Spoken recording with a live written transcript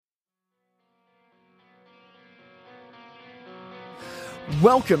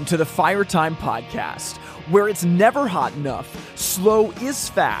Welcome to the Fire Time Podcast, where it's never hot enough, slow is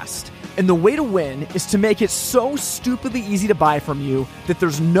fast, and the way to win is to make it so stupidly easy to buy from you that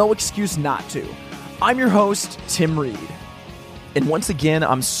there's no excuse not to. I'm your host, Tim Reed. And once again,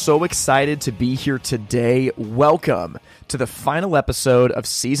 I'm so excited to be here today. Welcome to the final episode of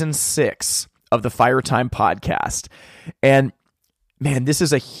Season 6 of the Fire Time Podcast. And man, this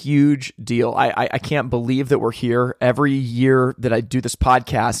is a huge deal. I can't believe that we're here. Every year that I do this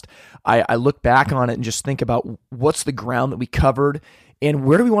podcast, I look back on it and just think about what's the ground that we covered and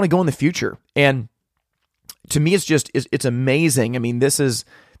where do we want to go in the future. And to me, it's amazing. I mean, this is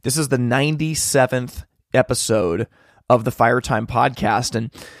the 97th episode of the Fire Time Podcast.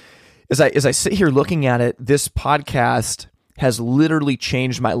 And as I sit here looking at it, this podcast has literally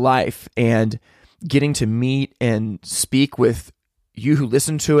changed my life, and getting to meet and speak with you who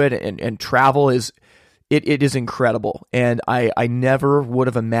listen to it and travel is incredible. And I never would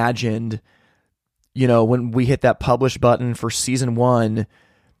have imagined, when we hit that publish button for season 1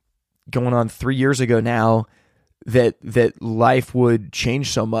 going on 3 years ago now, that life would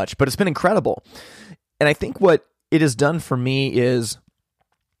change so much, but it's been incredible. And I think what it has done for me is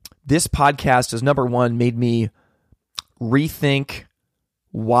this podcast has, number one, made me rethink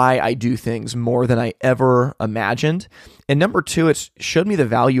why I do things more than I ever imagined. And number two, it's showed me the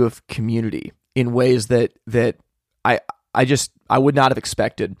value of community in ways that I would not have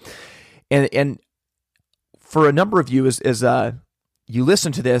expected. And for a number of you, as you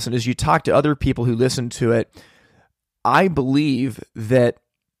listen to this and as you talk to other people who listen to it, I believe that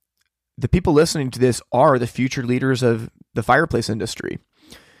the people listening to this are the future leaders of the fireplace industry.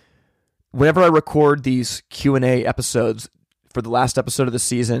 Whenever I record these Q&A episodes, for the last episode of the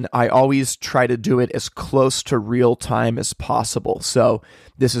season, I always try to do it as close to real time as possible. So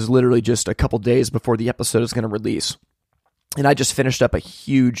this is literally just a couple days before the episode is going to release. And I just finished up a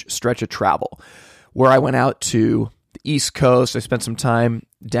huge stretch of travel where I went out to the East Coast. I spent some time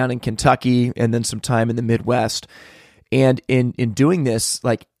down in Kentucky and then some time in the Midwest. And in doing this,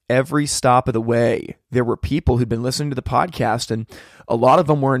 like every stop of the way, there were people who'd been listening to the podcast, and a lot of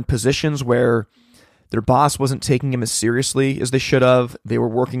them were in positions where their boss wasn't taking them as seriously as they should have. They were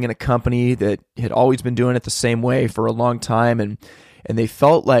working in a company that had always been doing it the same way for a long time. And they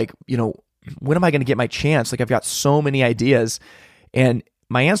felt like, when am I going to get my chance? Like, I've got so many ideas. And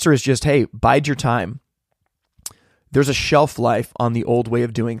my answer is just, hey, bide your time. There's a shelf life on the old way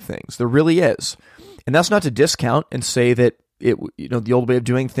of doing things. There really is. And that's not to discount and say that the old way of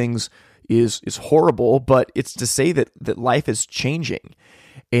doing things is horrible, but it's to say that life is changing.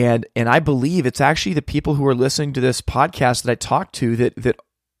 And I believe it's actually the people who are listening to this podcast that I talk to that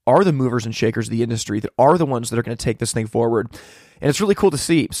are the movers and shakers of the industry, that are the ones that are going to take this thing forward. And it's really cool to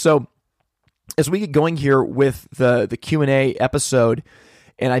see. So as we get going here with the Q&A episode,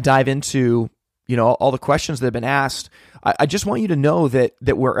 and I dive into all the questions that have been asked, I just want you to know that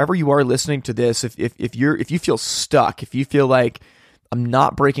wherever you are listening to this, if you feel stuck, if you feel like I'm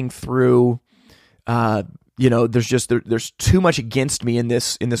not breaking through, there's too much against me in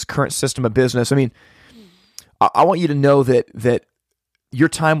this current system of business. I mean, I want you to know that your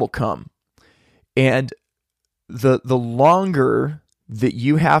time will come, and the longer that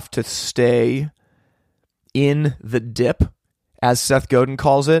you have to stay in the dip, as Seth Godin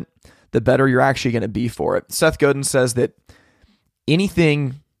calls it, the better you're actually going to be for it. Seth Godin says that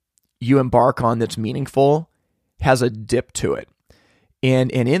anything you embark on that's meaningful has a dip to it,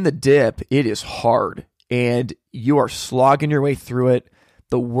 and in the dip, it is hard. And you are slogging your way through it.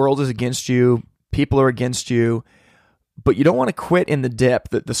 The world is against you. People are against you. But you don't want to quit in the dip.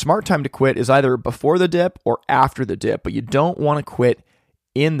 The smart time to quit is either before the dip or after the dip. But you don't want to quit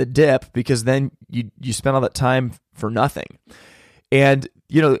in the dip, because then you spend all that time for nothing. And,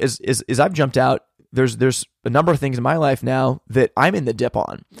 as I've jumped out, there's a number of things in my life now that I'm in the dip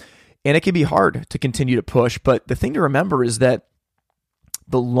on. And it can be hard to continue to push. But the thing to remember is that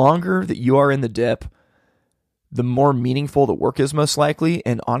the longer that you are in the dip, the more meaningful the work is most likely,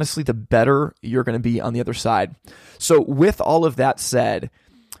 and honestly, the better you're going to be on the other side. So with all of that said,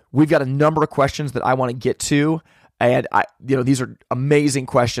 we've got a number of questions that I want to get to, and these are amazing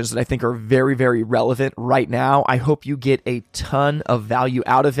questions that I think are very, very relevant right now. I hope you get a ton of value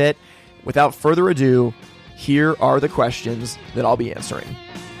out of it. Without further ado, here are the questions that I'll be answering.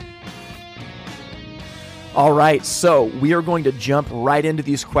 All right, so we are going to jump right into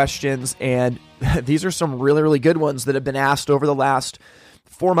these questions, and these are some really, really good ones that have been asked over the last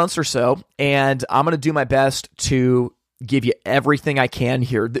 4 months or so, and I'm going to do my best to give you everything I can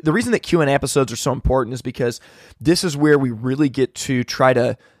here. The reason that Q&A episodes are so important is because this is where we really get to try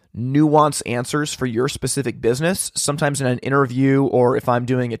to nuanced answers for your specific business. Sometimes in an interview, or if I'm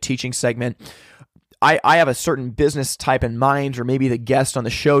doing a teaching segment, I have a certain business type in mind, or maybe the guest on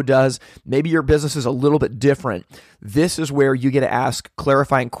the show does. Maybe your business is a little bit different. This is where you get to ask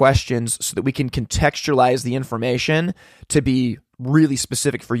clarifying questions so that we can contextualize the information to be really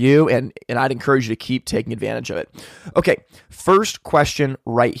specific for you, and I'd encourage you to keep taking advantage of it. Okay, first question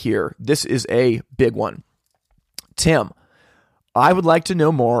right here. This is a big one. Tim, I would like to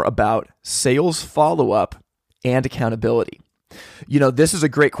know more about sales follow-up and accountability. This is a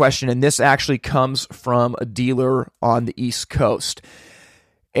great question, and this actually comes from a dealer on the East Coast.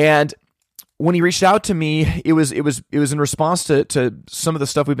 And when he reached out to me, it was in response to some of the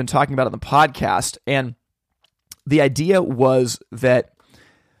stuff we've been talking about on the podcast. And the idea was that,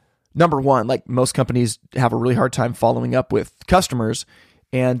 number one, like most companies have a really hard time following up with customers.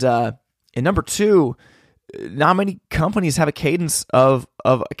 And number two, not many companies have a cadence of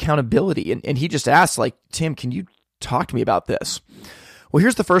accountability. And he just asked, like, Tim, can you talk to me about this? Well,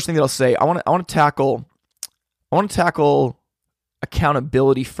 here's the first thing that I'll say. I want to tackle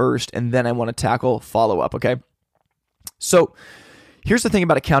accountability first, and then I want to tackle follow-up, okay? So here's the thing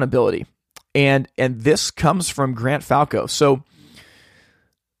about accountability, and this comes from Grant Falco. So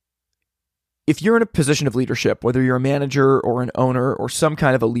if you're in a position of leadership, whether you're a manager or an owner or some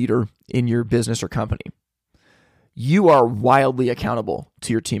kind of a leader in your business or company, you are wildly accountable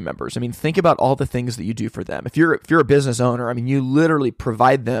to your team members. I mean, think about all the things that you do for them. If you're a business owner, I mean, you literally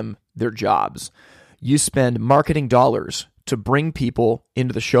provide them their jobs. You spend marketing dollars to bring people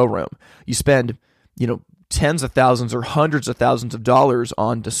into the showroom. You spend, tens of thousands or hundreds of thousands of dollars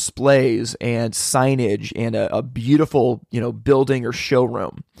on displays and signage and a beautiful, building or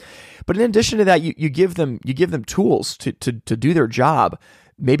showroom. But in addition to that, you give them tools to do their job.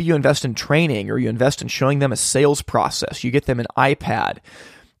 Maybe you invest in training, or you invest in showing them a sales process. You get them an iPad.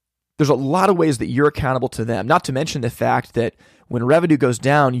 There's a lot of ways that you're accountable to them, not to mention the fact that when revenue goes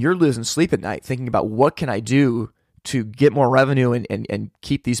down, you're losing sleep at night thinking about what can I do to get more revenue and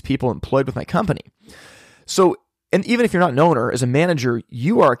keep these people employed with my company. So, and even if you're not an owner, as a manager,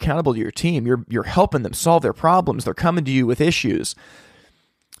 you are accountable to your team. You're helping them solve their problems. They're coming to you with issues.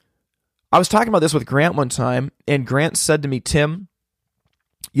 I was talking about this with Grant one time, and Grant said to me, Tim,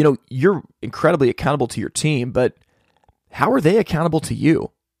 you're incredibly accountable to your team, but how are they accountable to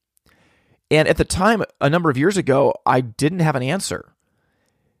you? And at the time, a number of years ago, I didn't have an answer.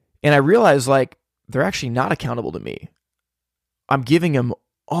 And I realized, like, they're actually not accountable to me. I'm giving them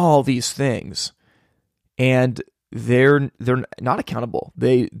all these things, and they're not accountable.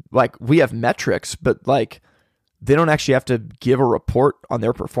 We have metrics, but they don't actually have to give a report on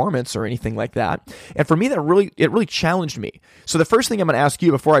their performance or anything like that. And for me, it really challenged me. So the first thing I'm going to ask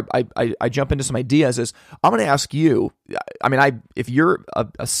you before I jump into some ideas is, I'm going to ask you, if you're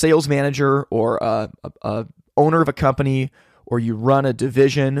a sales manager or a owner of a company, or you run a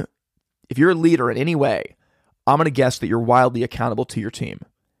division, if you're a leader in any way, I'm going to guess that you're wildly accountable to your team.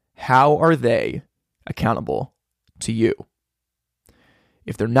 How are they accountable to you?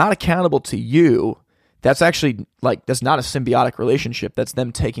 If they're not accountable to you, that's actually that's not a symbiotic relationship. That's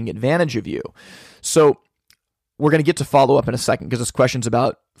them taking advantage of you. So we're going to get to follow up in a second, because this question's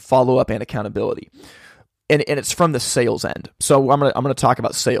about follow up and accountability. And it's from the sales end. So I'm going to talk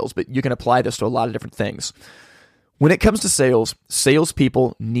about sales, but you can apply this to a lot of different things. When it comes to sales,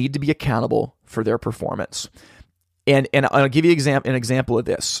 salespeople need to be accountable for their performance. And I'll give you an example of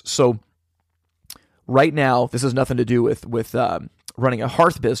this. So right now, this has nothing to do with running a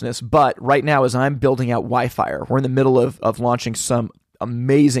hearth business, but right now, as I'm building out Wi-Fi, we're in the middle of launching some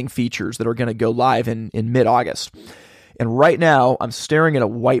amazing features that are going to go live in mid-August. And right now, I'm staring at a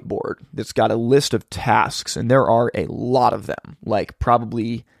whiteboard that's got a list of tasks, and there are a lot of them, like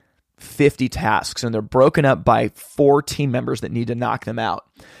probably 50 tasks, and they're broken up by 4 team members that need to knock them out.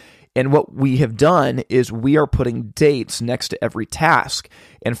 And what we have done is we are putting dates next to every task.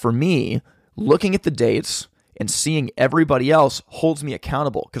 And for me, looking at the dates and seeing everybody else holds me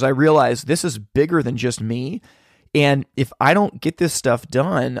accountable, because I realize this is bigger than just me. And if I don't get this stuff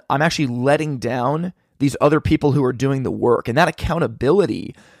done, I'm actually letting down these other people who are doing the work. And that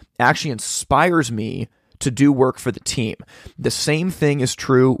accountability actually inspires me to do work for the team. The same thing is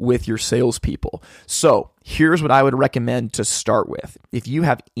true with your salespeople. So here's what I would recommend to start with. If you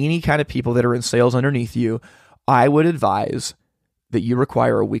have any kind of people that are in sales underneath you, I would advise that you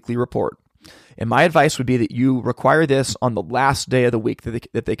require a weekly report. And my advice would be that you require this on the last day of the week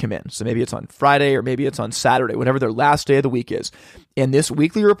that they come in. So maybe it's on Friday, or maybe it's on Saturday, whatever their last day of the week is. And this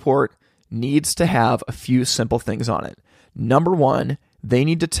weekly report needs to have a few simple things on it. Number one, they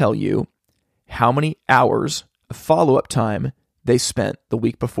need to tell you how many hours of follow-up time they spent the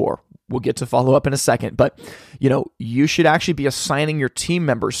week before. We'll get to follow up in a second, but you should actually be assigning your team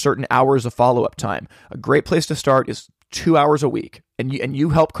members certain hours of follow-up time. A great place to start is 2 hours a week, and you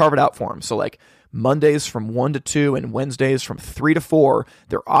help carve it out for them. So like Mondays from 1 to 2 and Wednesdays from 3 to 4,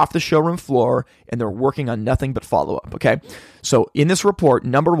 they're off the showroom floor and they're working on nothing but follow-up, okay? So in this report,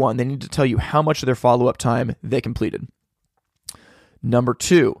 number 1, they need to tell you how much of their follow-up time they completed. Number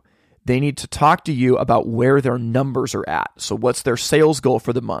 2, they need to talk to you about where their numbers are at. So what's their sales goal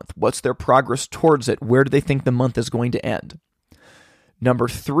for the month? What's their progress towards it? Where do they think the month is going to end? Number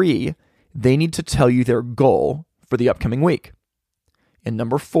 3, they need to tell you their goal for the upcoming week. And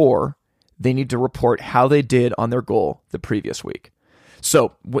number 4, they need to report how they did on their goal the previous week.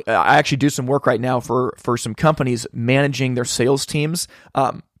 So I actually do some work right now for some companies managing their sales teams.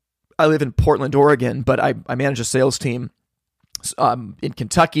 I live in Portland, Oregon, but I manage a sales team in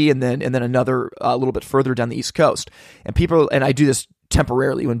Kentucky, and then another a little bit further down the East Coast. And I do this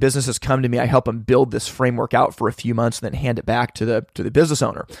temporarily. When businesses come to me, I help them build this framework out for a few months and then hand it back to the business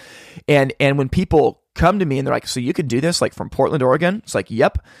owner. And when people come to me and they're like, so you could do this like from Portland, Oregon? It's like,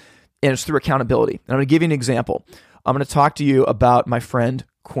 yep. And it's through accountability. And I'm going to give you an example. I'm going to talk to you about my friend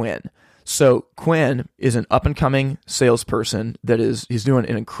Quinn. So Quinn is an up and coming salesperson he's doing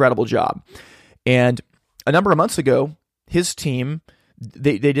an incredible job. And a number of months ago, his team,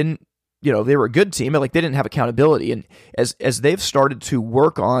 they didn't, they were a good team, but like they didn't have accountability. And as they've started to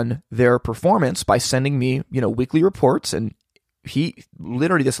work on their performance by sending me, weekly reports, and he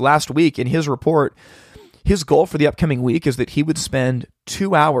literally this last week in his report, his goal for the upcoming week is that he would spend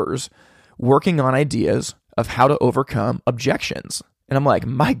 2 hours working on ideas of how to overcome objections. And I'm like,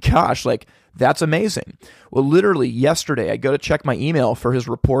 my gosh, like that's amazing. Well, literally yesterday, I go to check my email for his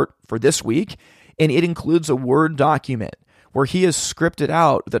report for this week, and it includes a Word document where he has scripted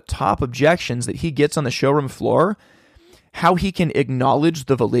out the top objections that he gets on the showroom floor, how he can acknowledge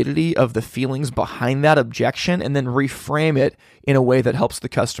the validity of the feelings behind that objection, and then reframe it in a way that helps the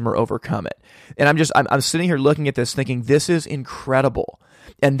customer overcome it. And I'm sitting here looking at this thinking, this is incredible.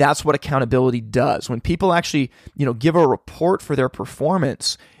 And that's what accountability does. When people actually, give a report for their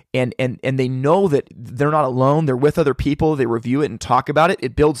performance, and they know that they're not alone, they're with other people, they review it and talk about it,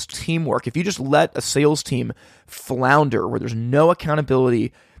 it builds teamwork. If you just let a sales team flounder where there's no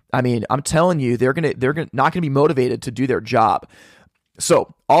accountability, I mean, I'm telling you, they're not gonna be motivated to do their job.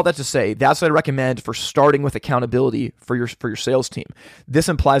 So all that to say, that's what I recommend for starting with accountability for your sales team. This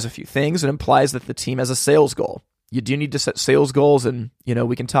implies a few things. It implies that the team has a sales goal. You do need to set sales goals, and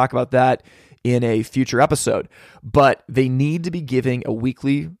we can talk about that in a future episode. But they need to be giving a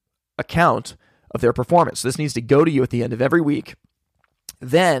weekly account of their performance. This needs to go to you at the end of every week.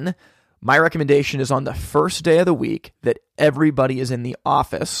 Then my recommendation is on the first day of the week that everybody is in the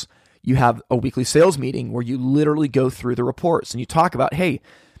office. You have a weekly sales meeting where you literally go through the reports and you talk about, hey,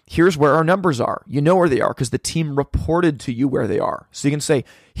 here's where our numbers are. You know where they are because the team reported to you where they are. So you can say,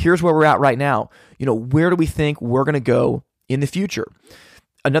 here's where we're at right now. Where do we think we're going to go in the future?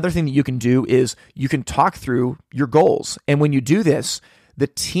 Another thing that you can do is you can talk through your goals. And when you do this, the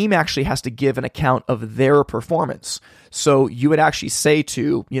team actually has to give an account of their performance. So you would actually say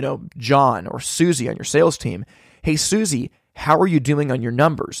to, John or Susie on your sales team, hey, Susie, how are you doing on your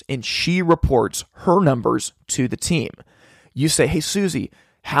numbers? And she reports her numbers to the team. You say, hey, Susie,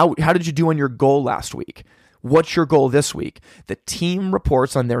 how did you do on your goal last week? What's your goal this week? The team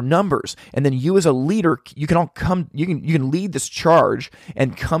reports on their numbers, and then you as a leader, you can lead this charge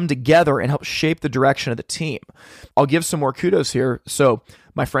and come together and help shape the direction of the team. I'll give some more kudos here. So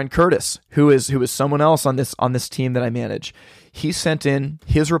my friend Curtis, who is someone else on this team that I manage, he sent in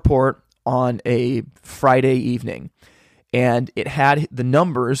his report on a Friday evening, and it had the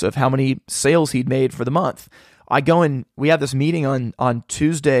numbers of how many sales he'd made for the month. I go and we have this meeting on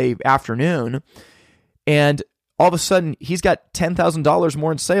Tuesday afternoon, and all of a sudden he's got $10,000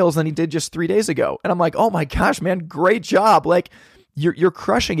 more in sales than he did just 3 days ago. And I'm like, oh my gosh, man, great job. Like you're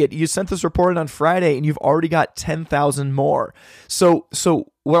crushing it. You sent this report in on Friday and you've already got 10,000 more. So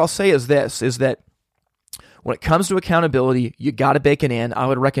what I'll say is that when it comes to accountability, you got to bake it in. I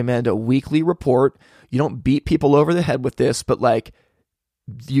would recommend a weekly report. You don't beat people over the head with this, but like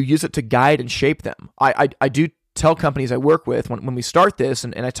you use it to guide and shape them. I do tell companies I work with when we start this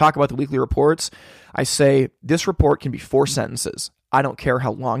and I talk about the weekly reports, I say this report can be 4 sentences. I don't care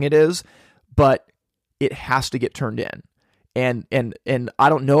how long it is, but it has to get turned in. And I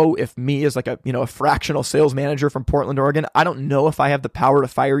don't know if me as like a fractional sales manager from Portland, Oregon, I don't know if I have the power to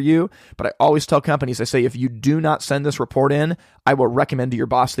fire you, but I always tell companies, I say, if you do not send this report in, I will recommend to your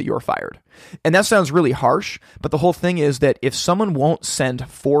boss that you're fired. And that sounds really harsh, but the whole thing is that if someone won't send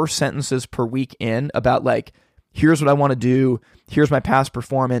 4 sentences per week in about like, Here's what I want to do. Here's my past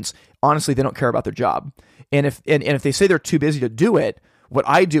performance. Honestly, they don't care about their job. And if they say they're too busy to do it, what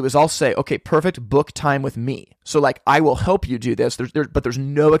I do is I'll say, okay, perfect, book time with me. So like, I will help you do this, but there's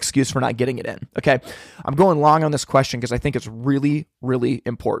no excuse for not getting it in, okay? I'm going long on this question because I think it's really, really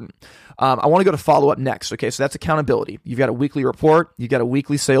important. I want to go to follow-up next, okay? So that's accountability. You've got a weekly report, you've got a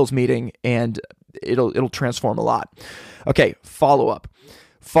weekly sales meeting, and it'll transform a lot. Okay, follow-up.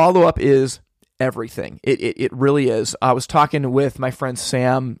 Follow-up is everything. It really is. I was talking with my friend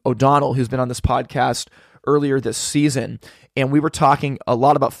Sam O'Donnell, who's been on this podcast earlier this season, and we were talking a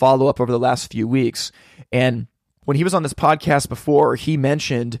lot about follow-up over the last few weeks. And when he was on this podcast before, he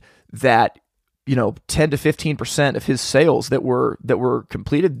mentioned that 10 to 15% of his sales that were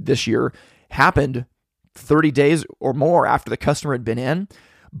completed this year happened 30 days or more after the customer had been in.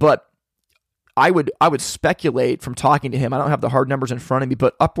 But I would speculate from talking to him, I don't have the hard numbers in front of me,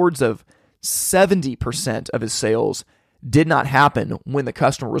 but upwards of 70% of his sales did not happen when the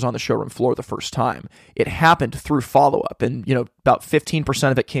customer was on the showroom floor the first time. It happened through follow-up, and about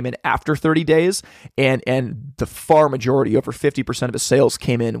 15% of it came in after 30 days, and the far majority, over 50% of his sales,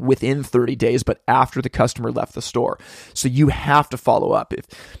 came in within 30 days, but after the customer left the store. So you have to follow up. If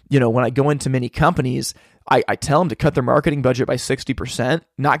when I go into many companies, I tell them to cut their marketing budget by 60%,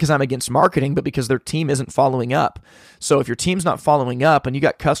 not because I'm against marketing, but because their team isn't following up. So if your team's not following up and you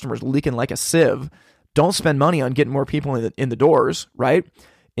got customers leaking like a sieve, don't spend money on getting more people in the doors, right?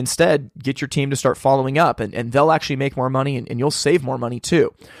 Instead, get your team to start following up, and they'll actually make more money, and you'll save more money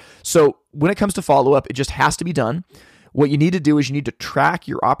too. So when it comes to follow-up, it just has to be done. What you need to do is you need to track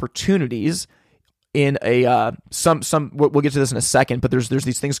your opportunities in a we'll get to this in a second, but there's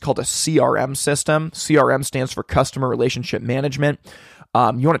these things called a CRM system. CRM stands for Customer Relationship Management.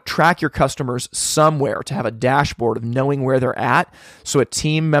 You want to track your customers somewhere to have a dashboard of knowing where they're at, so a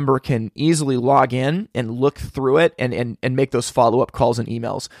team member can easily log in and look through it and make those follow-up calls and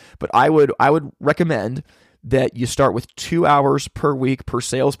emails. But I would recommend that you start with 2 hours per week per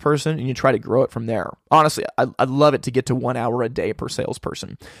salesperson, and you try to grow it from there. Honestly, I'd love it to get to 1 hour a day per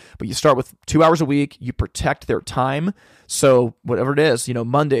salesperson, but you start with 2 hours a week. You protect their time, so whatever it is,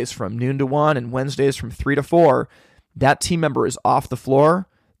 Mondays from noon to 1 and Wednesdays from 3 to 4. That team member is off the floor.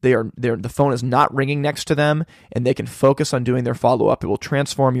 The phone is not ringing next to them, and they can focus on doing their follow-up. It will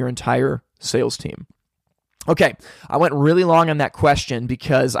transform your entire sales team. Okay, I went really long on that question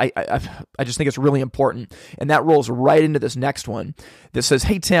because I just think it's really important, and that rolls right into this next one that says,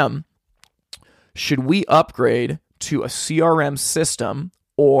 hey, Tim, should we upgrade to a CRM system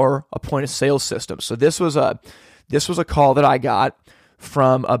or a point-of-sale system? So this was a call that I got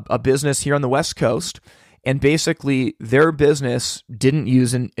from a business here on the West Coast. And basically, their business didn't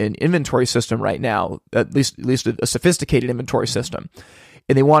use an inventory system right now, at least a sophisticated inventory system.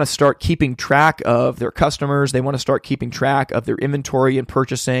 And they want to start keeping track of their customers. They want to start keeping track of their inventory and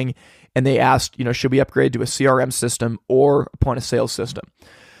purchasing. And they asked, should we upgrade to a CRM system or a point of sale system?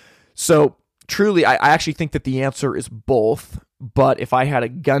 So truly, I actually think that the answer is both. But if I had a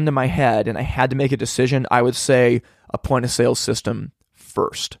gun to my head and I had to make a decision, I would say a point of sale system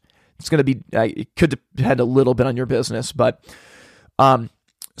first. It's going to be, it could depend a little bit on your business, but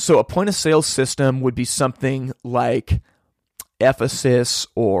so a point of sale system would be something like Ephesus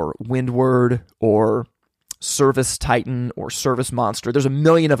or Windward or Service Titan or Service Monster. There's a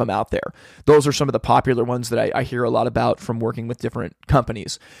million of them out there. Those are some of the popular ones that I hear a lot about from working with different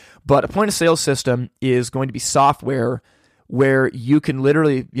companies. But a point of sale system is going to be software where you can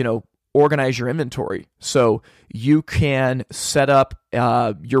literally, organize your inventory. So you can set up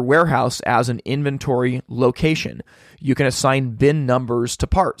your warehouse as an inventory location. You can assign bin numbers to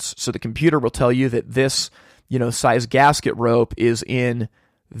parts. So the computer will tell you that this, size gasket rope is in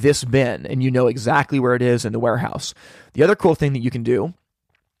this bin, and you know exactly where it is in the warehouse. The other cool thing that you can do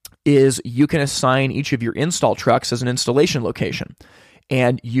is you can assign each of your install trucks as an installation location,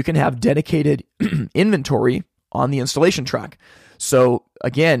 and you can have dedicated inventory on the installation truck. So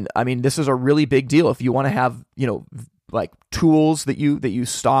again, this is a really big deal. If you want to have, like tools that you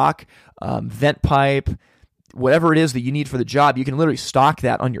stock, vent pipe, whatever it is that you need for the job, you can literally stock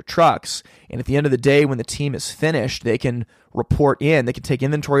that on your trucks. And at the end of the day, when the team is finished, they can report in, they can take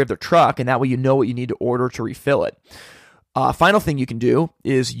inventory of their truck, and that way you know what you need to order to refill it. Final thing you can do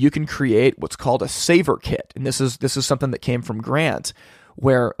is you can create what's called a saver kit. And this is something that came from Grant,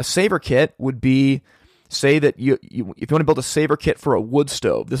 where a saver kit would be, say that if you want to build a saver kit for a wood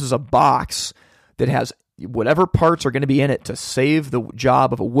stove, this is a box that has whatever parts are going to be in it to save the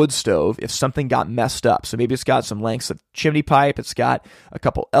job of a wood stove if something got messed up. So maybe it's got some lengths of chimney pipe, it's got a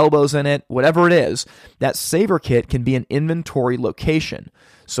couple elbows in it, whatever it is, that saver kit can be an inventory location.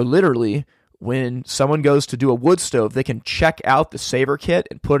 So literally, when someone goes to do a wood stove, they can check out the saver kit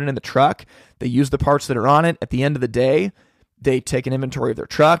and put it in the truck. They use the parts that are on it. At the end of the day, they take an inventory of their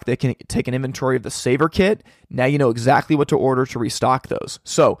truck. They can take an inventory of the saver kit. Now you know exactly what to order to restock those.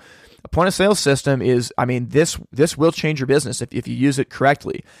 So a point of sale system is, this will change your business if you use it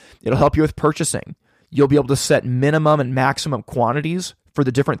correctly. It'll help you with purchasing. You'll be able to set minimum and maximum quantities for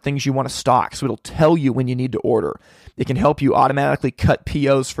the different things you want to stock. So it'll tell you when you need to order. It can help you automatically cut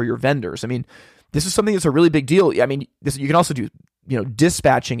POs for your vendors. This is something that's a really big deal. You can also do,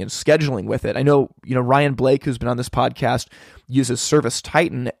 dispatching and scheduling with it. I know, Ryan Blake, who's been on this podcast, uses Service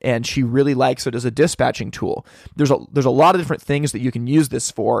Titan, and she really likes it as a dispatching tool. There's a lot of different things that you can use this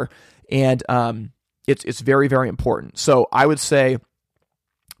for, and it's very, very important. So I would say,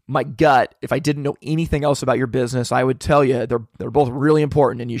 my gut, if I didn't know anything else about your business, I would tell you they're both really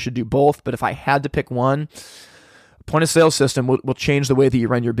important and you should do both. But if I had to pick one, point of sale system will change the way that you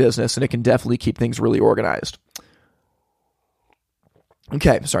run your business, and it can definitely keep things really organized.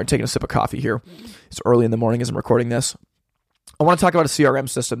 Okay, sorry, I'm taking a sip of coffee here. It's early in the morning as I'm recording this. I want to talk about a CRM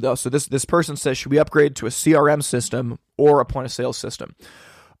system though. So this person says, should we upgrade to a CRM system or a point of sale system?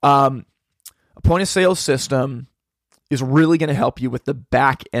 A point of sale system is really going to help you with the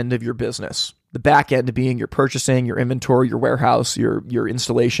back end of your business. The back end being your purchasing, your inventory, your warehouse, your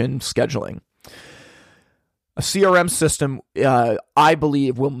installation, scheduling. A CRM system, I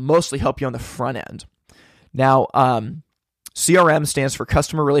believe, will mostly help you on the front end. Now, CRM stands for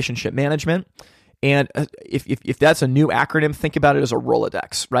Customer Relationship Management. And if that's a new acronym, think about it as a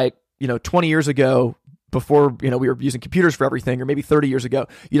Rolodex, right? 20 years ago, before we were using computers for everything, or maybe 30 years ago,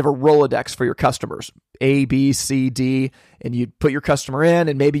 you'd have a Rolodex for your customers, A, B, C, D, and you'd put your customer in,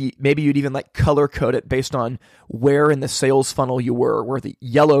 and maybe you'd even color code it based on where in the sales funnel you were, where the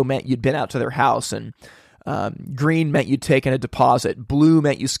yellow meant you'd been out to their house, and green meant you'd taken a deposit, blue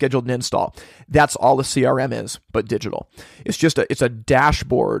meant you scheduled an install. That's all the CRM is, but digital. It's a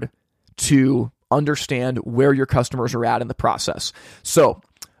dashboard to understand where your customers are at in the process. So,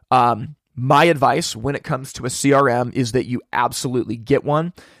 my advice when it comes to a CRM is that you absolutely get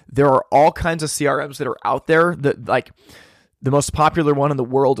one. There are all kinds of CRMs that are out there. The most popular one in the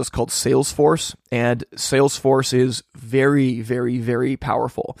world is called Salesforce, and Salesforce is very, very, very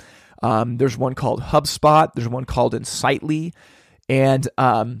powerful. There's one called HubSpot. There's one called Insightly. And,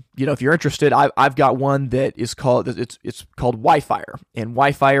 if you're interested, I've got one that is called Wi-Fire, and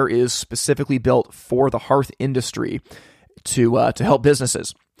Wi-Fire is specifically built for the hearth industry to help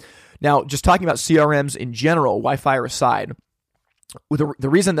businesses. Now, just talking about CRMs in general, Wi-Fire aside, the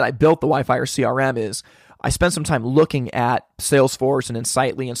reason that I built the Wi-Fire CRM is I spent some time looking at Salesforce and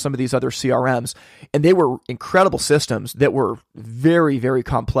Insightly and some of these other CRMs, and they were incredible systems that were very, very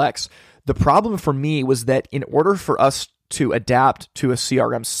complex. The problem for me was that in order for us to adapt to a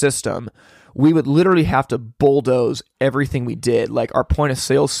CRM system, we would literally have to bulldoze everything we did. Like our point of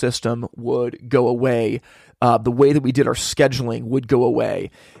sale system would go away. The way that we did our scheduling would go away,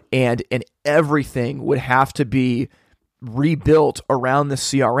 and everything would have to be rebuilt around the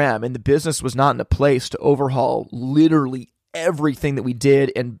CRM. And the business was not in a place to overhaul literally everything that we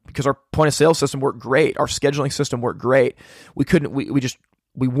did. And because our point of sale system worked great, our scheduling system worked great,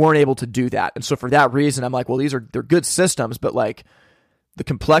 we weren't able to do that. And so for that reason, I'm like, well, they're good systems, but the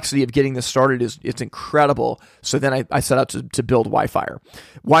complexity of getting this started it's incredible. So then I set out to build Wi-Fire.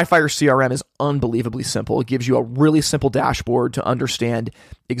 Wi-Fire CRM is unbelievably simple. It gives you a really simple dashboard to understand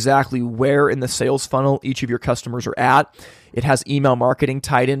exactly where in the sales funnel each of your customers are at. It has email marketing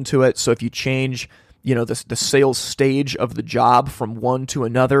tied into it. So if you change, the sales stage of the job from one to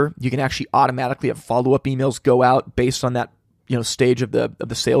another, you can actually automatically have follow-up emails go out based on that stage of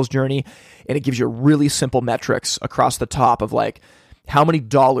the sales journey. And it gives you really simple metrics across the top of how many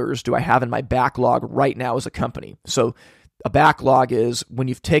dollars do I have in my backlog right now as a company? So a backlog is when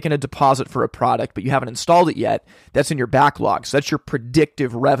you've taken a deposit for a product, but you haven't installed it yet, that's in your backlog. So that's your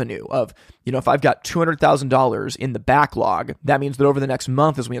predictive revenue of, if I've got $200,000 in the backlog, that means that over the next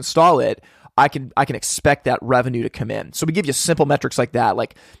month as we install it, I can expect that revenue to come in. So we give you simple metrics like that,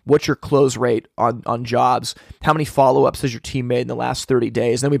 like what's your close rate on jobs, how many follow-ups has your team made in the last 30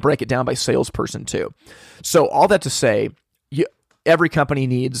 days, and then we break it down by salesperson too. So all that to say, every company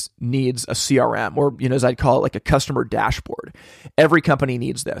needs a CRM, or as I'd call it, a customer dashboard. Every company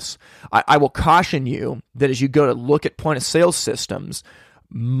needs this. I will caution you that as you go to look at point of sale systems,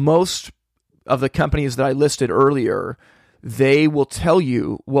 most of the companies that I listed earlier, they will tell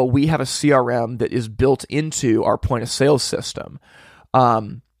you, well, we have a CRM that is built into our point of sale system.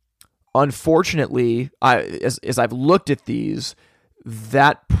 Unfortunately, as I've looked at these,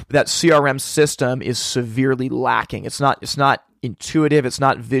 that CRM system is severely lacking. It's not intuitive, it's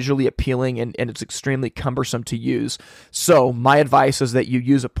not visually appealing, and it's extremely cumbersome to use. So my advice is that you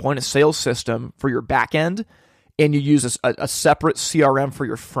use a point of sale system for your back end, and you use a separate CRM for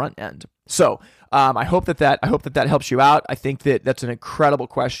your front end. So I hope that helps you out. I think that that's an incredible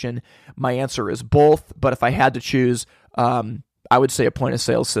question. My answer is both, but if I had to choose, I would say a point of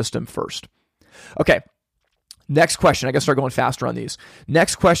sale system first. Okay. Next question. I got to start going faster on these.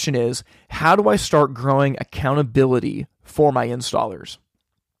 Next question is, how do I start growing accountability for my installers?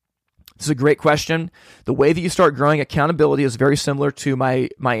 This is a great question. The way that you start growing accountability is very similar to my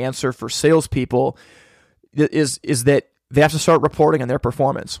answer for salespeople. Is that they have to start reporting on their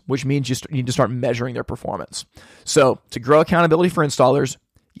performance, which means you need to start measuring their performance. So to grow accountability for installers,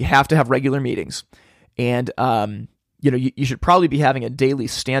 you have to have regular meetings, and you should probably be having a daily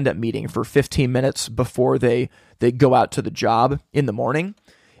stand-up meeting for 15 minutes before they go out to the job in the morning.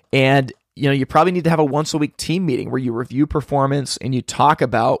 And, you probably need to have a once-a-week team meeting where you review performance and you talk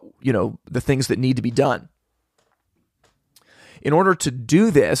about, the things that need to be done. In order to do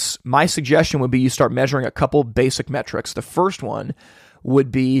this, my suggestion would be you start measuring a couple basic metrics. The first one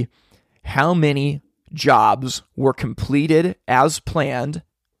would be how many jobs were completed as planned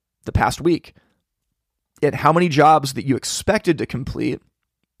the past week, and how many jobs that you expected to complete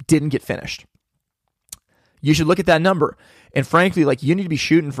didn't get finished. You should look at that number. And frankly, you need to be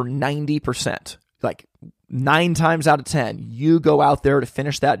shooting for 90%. 9 times out of 10, you go out there to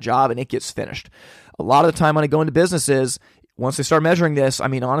finish that job and it gets finished. A lot of the time when I go into businesses, once they start measuring this,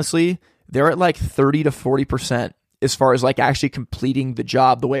 honestly, they're at 30 to 40% as far as actually completing the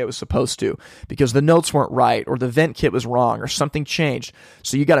job the way it was supposed to, because the notes weren't right or the vent kit was wrong or something changed.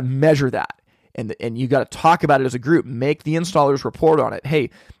 So you got to measure that. And you got to talk about it as a group. Make the installers report on it. Hey,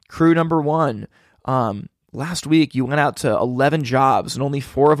 crew number 1, last week you went out to 11 jobs and only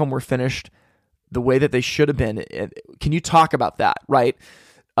 4 of them were finished the way that they should have been. Can you talk about that, right?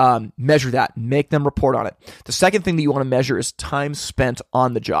 Measure that. Make them report on it. The second thing that you want to measure is time spent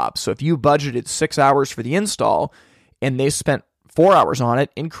on the job. So if you budgeted 6 hours for the install and they spent 4 hours on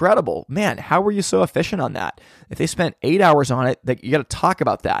it, incredible. Man, how were you so efficient on that? If they spent 8 hours on it, you got to talk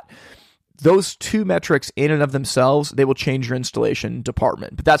about that. Those two metrics in and of themselves, they will change your installation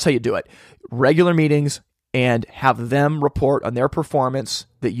department. But that's how you do it. Regular meetings and have them report on their performance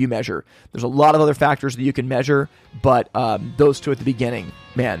that you measure. There's a lot of other factors that you can measure, but those two at the beginning,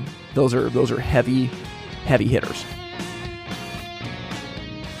 man, those are heavy hitters.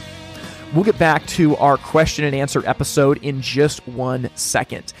 We'll get back to our question and answer episode in just 1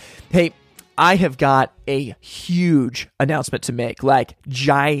 second. Hey, I have got a huge announcement to make,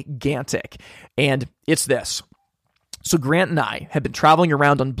 gigantic, and it's this. So Grant and I have been traveling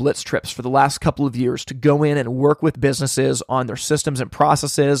around on blitz trips for the last couple of years to go in and work with businesses on their systems and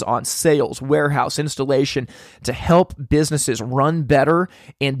processes, on sales, warehouse, installation, to help businesses run better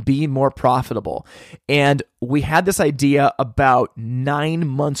and be more profitable. And we had this idea about 9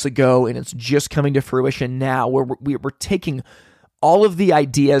 months ago, and it's just coming to fruition now, where we're taking all of the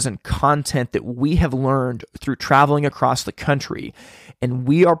ideas and content that we have learned through traveling across the country, and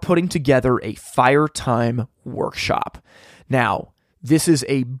we are putting together a Fire Time workshop. Now, this is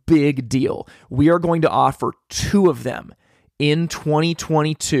a big deal. We are going to offer 2 of them in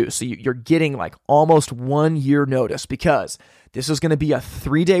 2022. So you're getting almost 1 year notice, because this is going to be a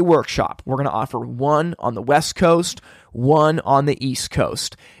 3-day workshop. We're going to offer one on the West Coast, one on the East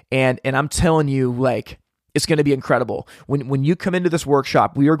Coast. And I'm telling you, it's going to be incredible. When you come into this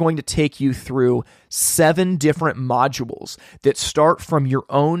workshop, we are going to take you through 7 different modules that start from your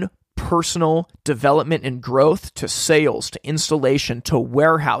own personal development and growth, to sales, to installation, to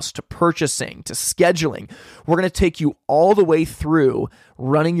warehouse, to purchasing, to scheduling. We're going to take you all the way through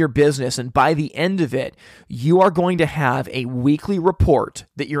running your business. And by the end of it, you are going to have a weekly report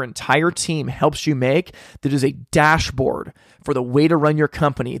that your entire team helps you make, that is a dashboard for the way to run your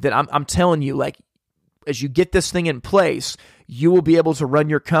company, that I'm telling you, as you get this thing in place, you will be able to run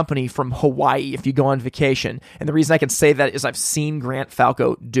your company from Hawaii if you go on vacation. And the reason I can say that is I've seen Grant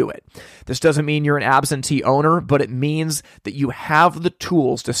Falco do it. This doesn't mean you're an absentee owner, but it means that you have the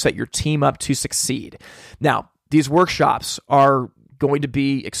tools to set your team up to succeed. Now, these workshops are going to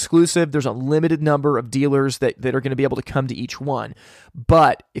be exclusive. There's a limited number of dealers that are going to be able to come to each one.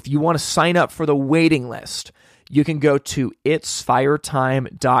 But if you want to sign up for the waiting list, you can go to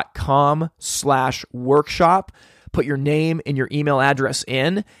itsfiretime.com/workshop, put your name and your email address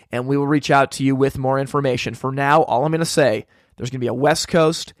in, and we will reach out to you with more information. For now, all I'm going to say, there's going to be a West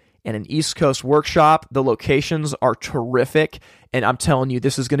Coast and an East Coast workshop. The locations are terrific, and I'm telling you,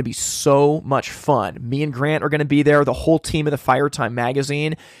 this is going to be so much fun. Me and Grant are going to be there, the whole team of the Fire Time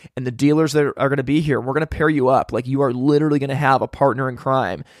magazine, and the dealers that are going to be here. We're going to pair you up. Like, you are literally going to have a partner in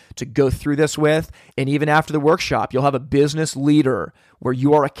crime to go through this with, and even after the workshop, you'll have a business leader where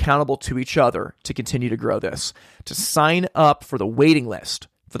you are accountable to each other to continue to grow this. To sign up for the waiting list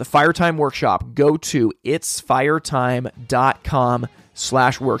for the Fire Time workshop, go to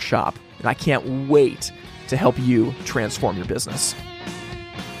itsfiretime.com/workshop. And I can't wait to help you transform your business.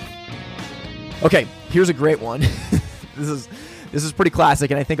 Okay, here's a great one. This is pretty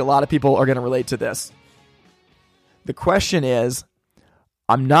classic, and I think a lot of people are going to relate to this. The question is,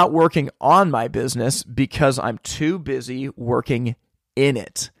 I'm not working on my business because I'm too busy working in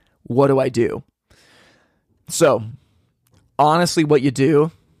it. What do I do? So, honestly, what you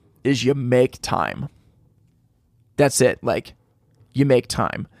do is you make time. That's it. Like, you make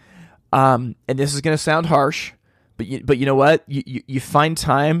time. And this is going to sound harsh, but you know what? You find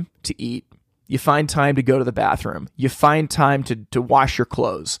time to eat. You find time to go to the bathroom. You find time to wash your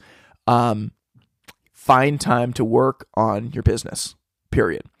clothes. Find time to work on your business,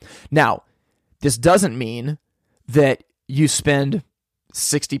 period. Now, this doesn't mean that you spend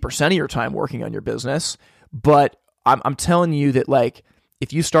 60% of your time working on your business, but I'm telling you that, like,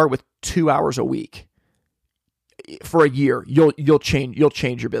 if you start with 2 hours a week for a year, you'll change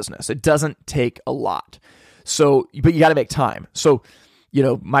your business. It doesn't take a lot. So, but you got to make time. So,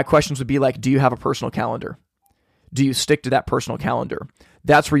 my questions would be like, do you have a personal calendar? Do you stick to that personal calendar?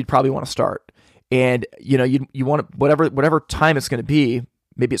 That's where you'd probably want to start. And, you want to, whatever time it's going to be,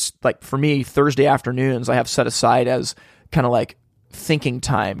 maybe it's like, for me, Thursday afternoons, I have set aside as kind of like thinking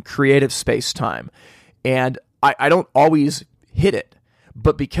time, creative space time. And I don't always hit it,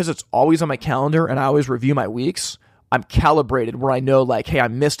 but because it's always on my calendar and I always review my weeks, I'm calibrated where I know, like, hey, I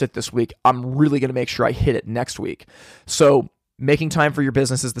missed it this week. I'm really going to make sure I hit it next week. So making time for your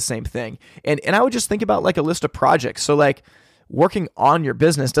business is the same thing. And I would just think about like a list of projects. So like working on your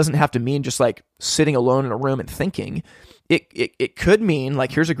business doesn't have to mean just like sitting alone in a room and thinking. It could mean,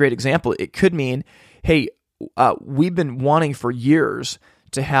 like, here's a great example. It could mean, hey, we've been wanting for years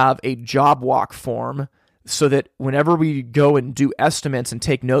to have a job walk form so that whenever we go and do estimates and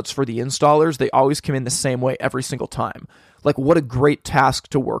take notes for the installers, they always come in the same way every single time. Like, what a great task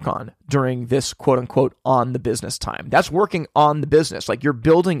to work on during this quote unquote on the business time. That's working on the business. Like, you're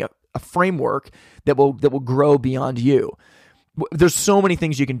building a framework that will grow beyond you. There's so many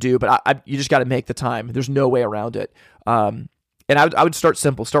things you can do, but you just got to make the time. There's no way around it. And I would start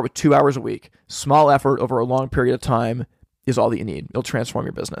simple. Start with 2 hours a week. Small effort over a long period of time is all that you need. It'll transform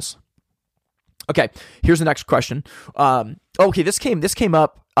your business. Okay, here's the next question. Okay, this came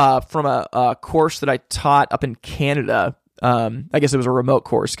up from a course that I taught up in Canada. I guess it was a remote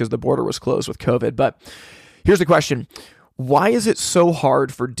course because the border was closed with COVID. But here's the question. Why is it so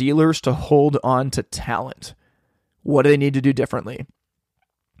hard for dealers to hold on to talent? What do they need to do differently?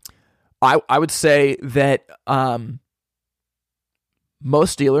 I would say that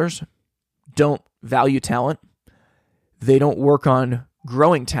most dealers don't value talent. They don't work on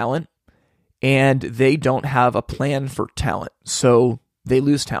growing talent. And they don't have a plan for talent, so they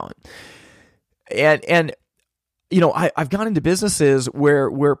lose talent. And I've gone into businesses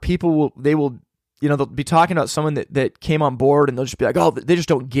where people will they'll be talking about someone that came on board, and they'll just be like, oh, they just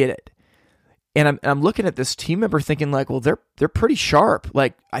don't get it. And I'm looking at this team member thinking like, well, they're pretty sharp.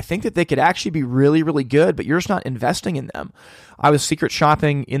 Like, I think that they could actually be really, really good, but you're just not investing in them. I was secret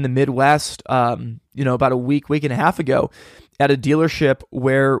shopping in the Midwest, about a week and a half ago, at a dealership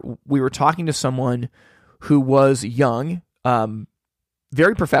where we were talking to someone who was young,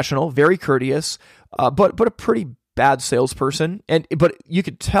 very professional, very courteous, but a pretty bad salesperson. But you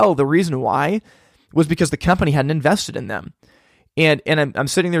could tell the reason why was because the company hadn't invested in them. And I'm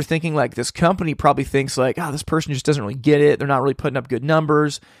sitting there thinking, like, this company probably thinks like, this person just doesn't really get it. They're not really putting up good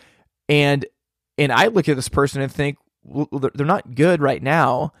numbers. And I look at this person and think, well, they're not good right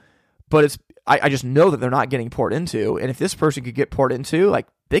now, but I just know that they're not getting poured into. And if this person could get poured into, like,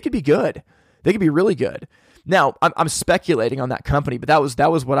 they could be good. They could be really good. Now, I'm speculating on that company, but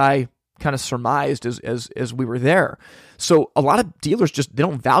that was what I kind of surmised as we were there. So a lot of dealers they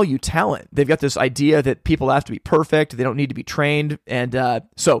don't value talent. They've got this idea that people have to be perfect. They don't need to be trained. And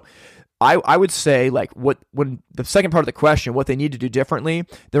so I would say, like, when the second part of the question, what they need to do differently,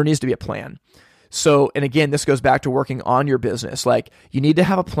 there needs to be a plan. So, and again, this goes back to working on your business. Like, you need to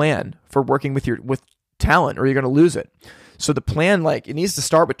have a plan for working with talent, or you're going to lose it. So the plan, like, it needs to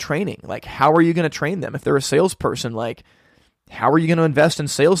start with training. Like, how are you going to train them? If they're a salesperson, like, how are you going to invest in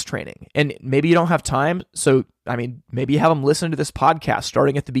sales training? And maybe you don't have time, so maybe you have them listen to this podcast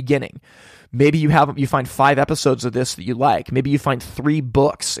starting at the beginning. Maybe you find 5 episodes of this that you like. Maybe you find 3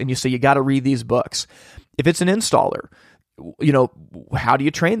 books and you say, you got to read these books. If it's an installer, how do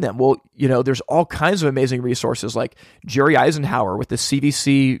you train them? Well, there's all kinds of amazing resources like Jerry Eisenhower with the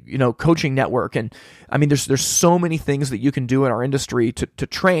CVC, coaching network. And there's so many things that you can do in our industry to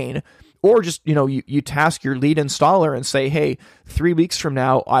train, or just, you task your lead installer and say, hey, 3 weeks from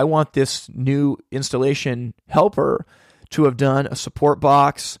now, I want this new installation helper to have done a support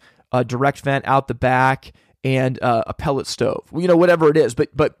box, a direct vent out the back, and a pellet stove, whatever it is.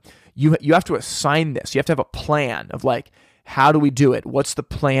 But you have to assign this. You have to have a plan of like, how do we do it? What's the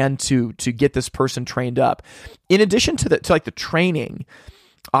plan to get this person trained up? In addition to the training,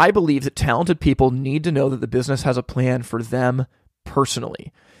 I believe that talented people need to know that the business has a plan for them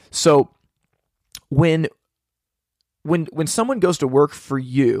personally. So when someone goes to work for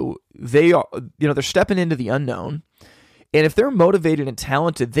you, they're stepping into the unknown. And if they're motivated and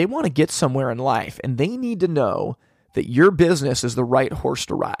talented, they want to get somewhere in life, and they need to know that your business is the right horse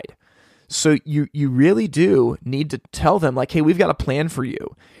to ride. So you really do need to tell them like, hey, we've got a plan for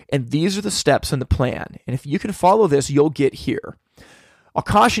you, and these are the steps in the plan. And if you can follow this, you'll get here. I'll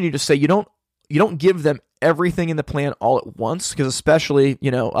caution you to say you don't give them everything in the plan all at once, because especially,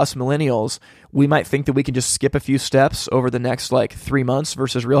 us millennials, we might think that we can just skip a few steps over the next 3 months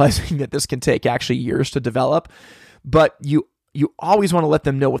versus realizing that this can take actually years to develop. But you always want to let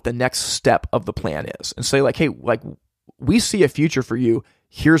them know what the next step of the plan is and say like, hey, we see a future for you.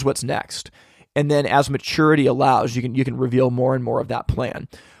 Here's what's next. And then as maturity allows, you can reveal more and more of that plan.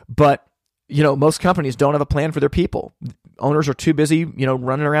 But, most companies don't have a plan for their people. Owners are too busy,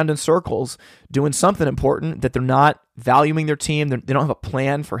 running around in circles, doing something important that they're not valuing their team. They don't have a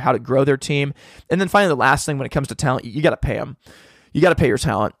plan for how to grow their team. And then finally, the last thing when it comes to talent, you got to pay them. You got to pay your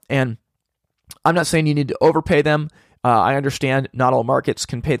talent. And I'm not saying you need to overpay them. I understand not all markets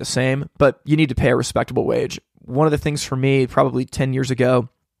can pay the same, but you need to pay a respectable wage. One of the things for me, probably 10 years ago,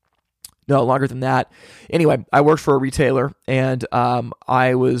 no, longer than that. Anyway, I worked for a retailer, and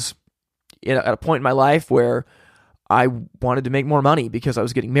I was at a point in my life where I wanted to make more money because I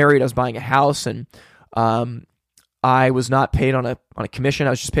was getting married, I was buying a house, and I was not paid on a commission. I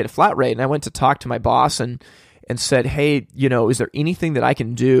was just paid a flat rate. And I went to talk to my boss and said, hey, is there anything that I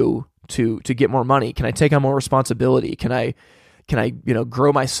can do to get more money? Can I take on more responsibility? Can I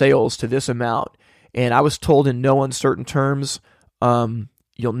grow my sales to this amount? And I was told in no uncertain terms,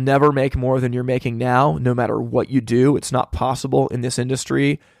 you'll never make more than you're making now, no matter what you do. It's not possible in this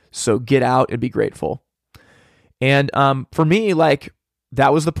industry. So get out and be grateful. And for me,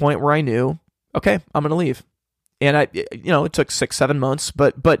 that was the point where I knew, okay, I'm going to leave. And it took 6-7 months,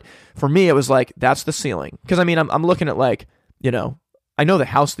 but for me, it was like, that's the ceiling. Because I'm looking at I know the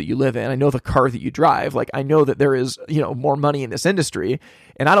house that you live in. I know the car that you drive. I know that there is, more money in this industry,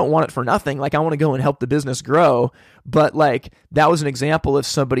 and I don't want it for nothing. I want to go and help the business grow. But that was an example of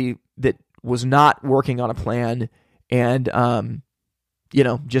somebody that was not working on a plan and,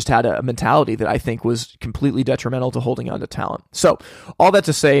 just had a mentality that I think was completely detrimental to holding on to talent. So all that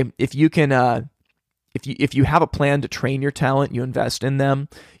to say, if you can, if you have a plan to train your talent, you invest in them,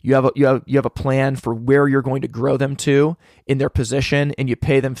 you have a plan for where you're going to grow them to in their position, and you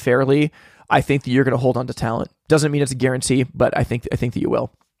pay them fairly, I think that you're going to hold on to talent. Doesn't mean it's a guarantee, but I think that you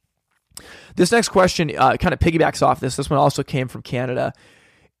will. This next question kind of piggybacks off this. This one also came from Canada,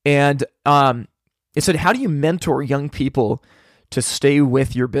 and it said, how do you mentor young people to stay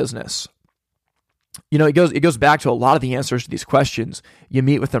with your business? It goes back to a lot of the answers to these questions. You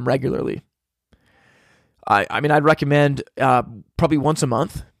meet with them regularly. I'd recommend probably once a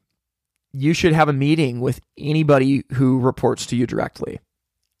month, you should have a meeting with anybody who reports to you directly.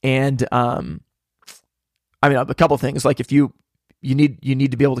 And a couple things, if you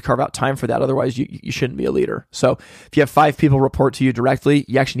need to be able to carve out time for that. Otherwise, you shouldn't be a leader. So if you have 5 people report to you directly,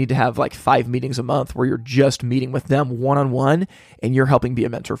 you actually need to have 5 meetings a month where you're just meeting with them one-on-one and you're helping be a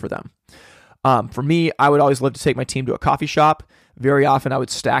mentor for them. For me, I would always love to take my team to a coffee shop. Very often I would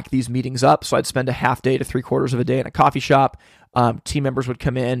stack these meetings up. So I'd spend a half day to 3/4 of a day in a coffee shop. Team members would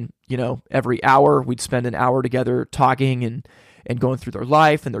come in, every hour. We'd spend an hour together talking and going through their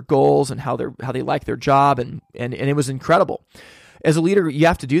life and their goals and how they like their job. And it was incredible. As a leader, you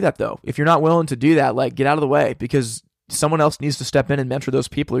have to do that though. If you're not willing to do that, get out of the way, because someone else needs to step in and mentor those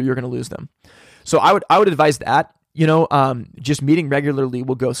people or you're going to lose them. So I would advise that. Just meeting regularly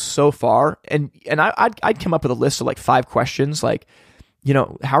will go so far. And I'd come up with a list of 5 questions,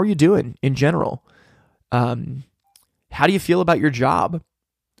 how are you doing in general? How do you feel about your job?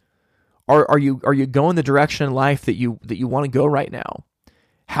 Are you going the direction in life that you want to go right now?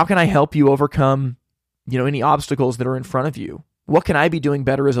 How can I help you overcome any obstacles that are in front of you. What can I be doing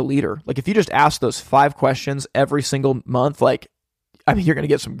better as a leader? Like if you just ask those 5 questions every single month, you're going to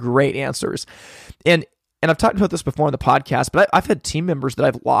get some great answers. And I've talked about this before on the podcast, but I've had team members that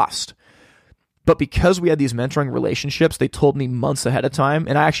I've lost. But because we had these mentoring relationships, they told me months ahead of time,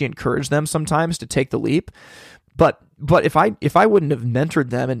 and I actually encouraged them sometimes to take the leap. But if I wouldn't have mentored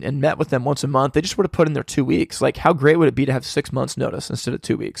them and met with them once a month, they just would have put in their 2 weeks. Like how great would it be to have 6 months notice instead of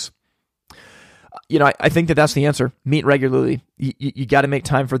 2 weeks? I think that's the answer. Meet regularly. You got to make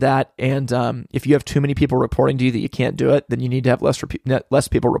time for that. And if you have too many people reporting to you that you can't do it, then you need to have less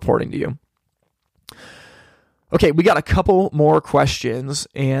people reporting to you. Okay, we got a couple more questions,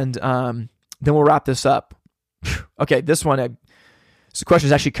 and then we'll wrap this up. Okay, this question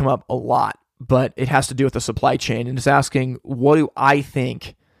has actually come up a lot, but it has to do with the supply chain, and it's asking, what do I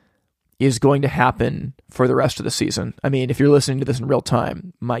think is going to happen for the rest of the season? I mean, if you're listening to this in real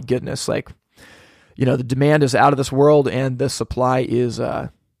time, my goodness, the demand is out of this world, and the supply is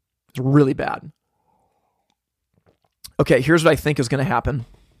really bad. Okay, here's what I think is going to happen,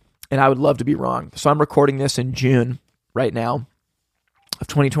 and I would love to be wrong. So I'm recording this in June right now of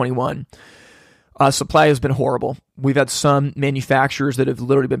 2021. Supply has been horrible. We've had some manufacturers that have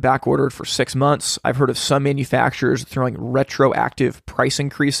literally been back ordered for 6 months. I've heard of some manufacturers throwing retroactive price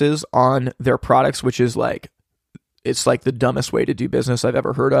increases on their products, which is it's like the dumbest way to do business I've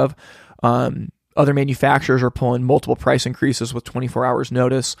ever heard of. Other manufacturers are pulling multiple price increases with 24 hours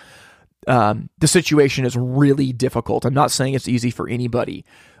notice. The situation is really difficult. I'm not saying it's easy for anybody,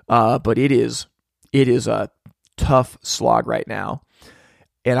 but it is a tough slog right now.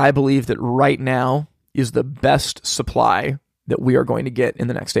 And I believe that right now is the best supply that we are going to get in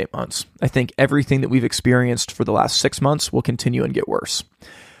the next 8 months. I think everything that we've experienced for the last 6 months will continue and get worse.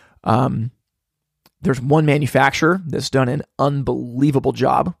 There's one manufacturer that's done an unbelievable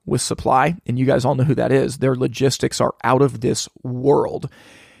job with supply, and you guys all know who that is. Their logistics are out of this world,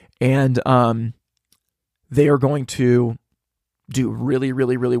 and they are going to do really,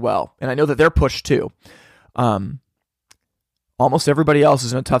 really, really well. And I know that they're pushed too. Almost everybody else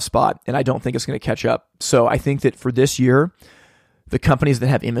is in a tough spot, and I don't think it's going to catch up. So I think that for this year, the companies that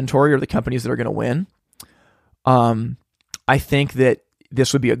have inventory are the companies that are going to win. I think that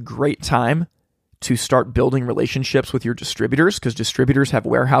this would be a great time to start building relationships with your distributors, because distributors have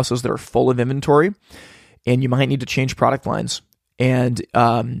warehouses that are full of inventory, and you might need to change product lines. And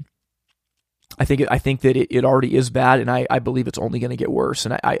I think that it already is bad, and I believe it's only going to get worse.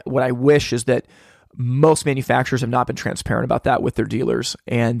 And what I wish is that most manufacturers have not been transparent about that with their dealers,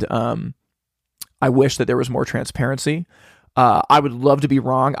 and I wish that there was more transparency. I would love to be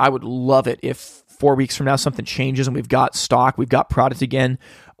wrong. I would love it if 4 weeks from now something changes and we've got stock, we've got product again.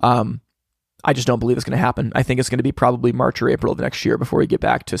 I just don't believe it's going to happen. I think it's going to be probably March or April of next year before we get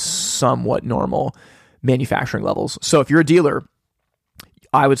back to somewhat normal manufacturing levels. So if you're a dealer,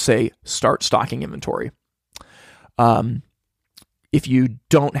 I would say start stocking inventory. If you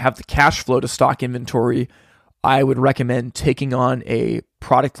don't have the cash flow to stock inventory, I would recommend taking on a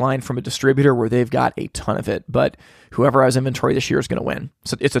product line from a distributor where they've got a ton of it. But whoever has inventory this year is going to win.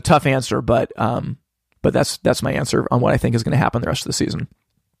 So it's a tough answer, but that's my answer on what I think is going to happen the rest of the season.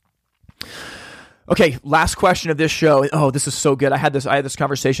 Okay, last question of this show. Oh, this is so good. I had this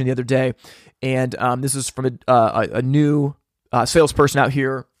conversation the other day, and this is from a new salesperson out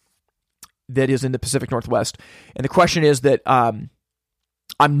here that is in the Pacific Northwest. And the question is that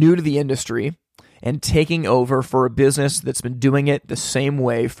I'm new to the industry and taking over for a business that's been doing it the same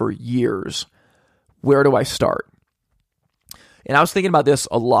way for years. Where do I start? And I was thinking about this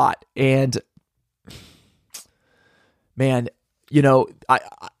a lot, and man,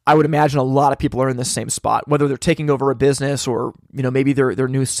 I would imagine a lot of people are in the same spot, whether they're taking over a business or, maybe they're a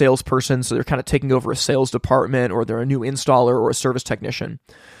new salesperson, so they're kind of taking over a sales department, or they're a new installer or a service technician.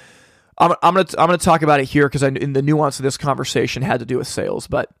 I'm gonna talk about it here because in the nuance of this conversation had to do with sales.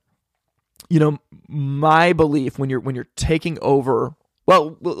 But my belief when you're taking over,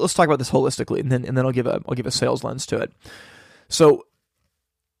 well, let's talk about this holistically, and then I'll give a sales lens to it. So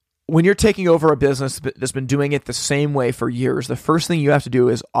when you're taking over a business that's been doing it the same way for years, the first thing you have to do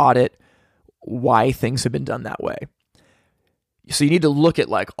is audit why things have been done that way. So you need to look at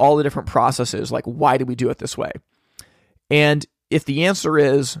all the different processes, why do we do it this way? And if the answer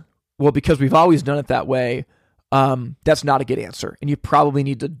is, well, because we've always done it that way, that's not a good answer. And you probably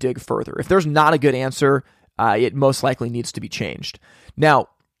need to dig further. If there's not a good answer, it most likely needs to be changed. Now,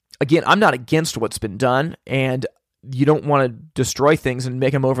 again, I'm not against what's been done, and you don't want to destroy things and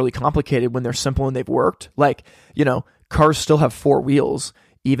make them overly complicated when they're simple and they've worked. Cars still have 4 wheels,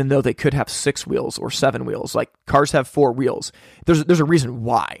 even though they could have 6 wheels or 7 wheels. Cars have 4 wheels. There's a reason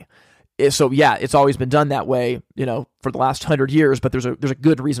why. So yeah, it's always been done that way, for the last 100 years, but there's a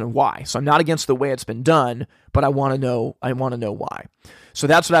good reason why. So I'm not against the way it's been done, but I want to know why. So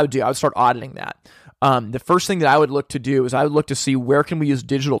that's what I would do. I would start auditing that. The first thing that I would look to do is I would look to see where can we use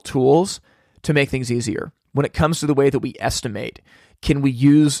digital tools to make things easier. When it comes to the way that we estimate, can we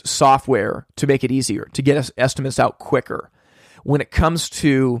use software to make it easier, to get us estimates out quicker? When it comes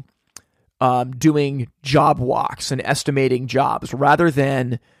to doing job walks and estimating jobs, rather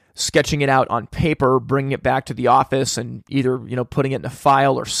than sketching it out on paper, bringing it back to the office and either, putting it in a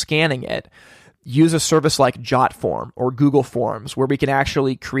file or scanning it, use a service like JotForm or Google Forms where we can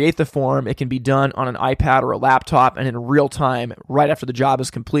actually create the form. It can be done on an iPad or a laptop, and in real time, right after the job is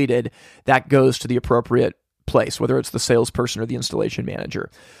completed, that goes to the appropriate place, whether it's the salesperson or the installation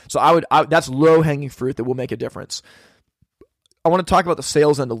manager. So that's low-hanging fruit that will make a difference. I want to talk about the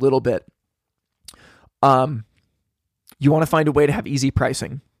sales end a little bit. You want to find a way to have easy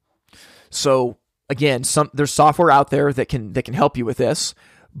pricing. So again, there's software out there that can help you with this,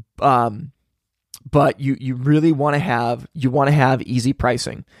 but you really want to have easy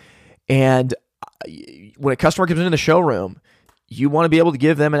pricing. And when a customer comes into the showroom, you want to be able to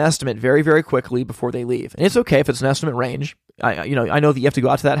give them an estimate very, very quickly before they leave. And it's okay if it's an estimate range. I know that you have to go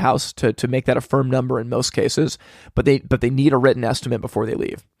out to that house to make that a firm number in most cases, but they need a written estimate before they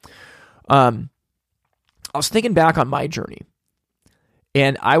leave. I was thinking back on my journey,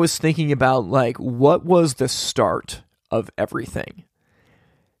 and I was thinking about what was the start of everything.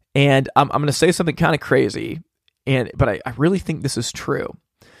 And I'm going to say something kind of crazy, but I really think this is true.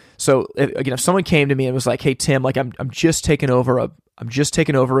 So if someone came to me and was like, "Hey Tim, I'm just taking over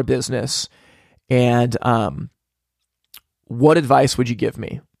a business, and what advice would you give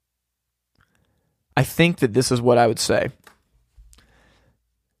me?" I think that this is what I would say.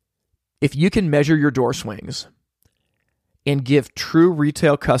 If you can measure your door swings and give true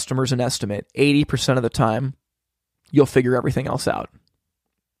retail customers an estimate 80% of the time, you'll figure everything else out.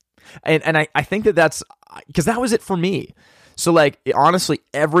 And I think that's because that was it for me. So honestly,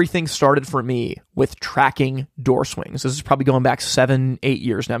 everything started for me with tracking door swings. This is probably going back 7-8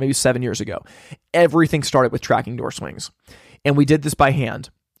 years now, maybe 7 years ago. Everything started with tracking door swings. And we did this by hand.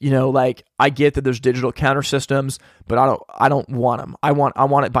 I get that there's digital counter systems, but I don't want them. I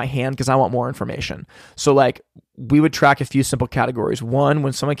want it by hand because I want more information. So we would track a few simple categories. One,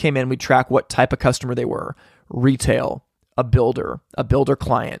 when someone came in, we'd track what type of customer they were: retail, a builder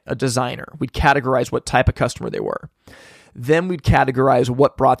client, a designer. We'd categorize what type of customer they were. Then we'd categorize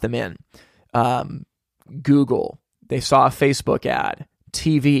what brought them in. Google, they saw a Facebook ad,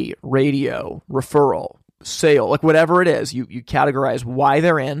 TV, radio, referral, sale, whatever it is, you categorize why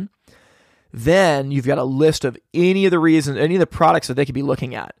they're in. Then you've got a list of any of the reasons, any of the products that they could be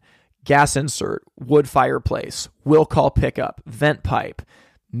looking at: gas insert, wood fireplace, will call pickup, vent pipe,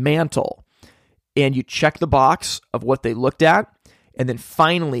 mantle. And you check the box of what they looked at. And then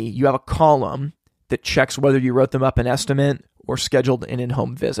finally, you have a column that checks whether you wrote them up an estimate or scheduled an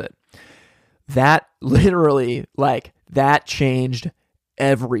in-home visit. That literally, that changed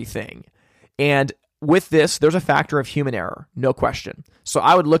everything. And with this, there's a factor of human error, no question. So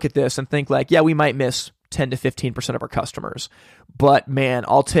I would look at this and think we might miss 10 to 15% of our customers. But man,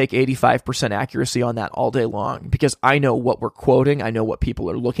 I'll take 85% accuracy on that all day long because I know what we're quoting. I know what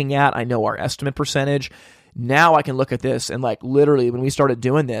people are looking at. I know our estimate percentage. Now I can look at this and literally when we started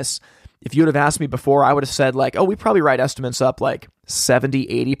doing this, if you would have asked me before, I would have said we probably write estimates up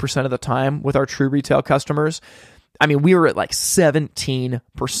 70, 80% of the time with our true retail customers. I mean, we were at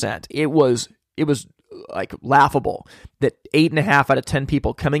 17%. It was laughable that 8.5 out of 10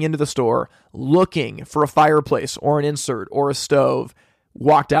 people coming into the store looking for a fireplace or an insert or a stove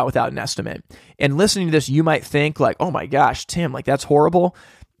walked out without an estimate. And listening to this, you might think oh my gosh, Tim, that's horrible.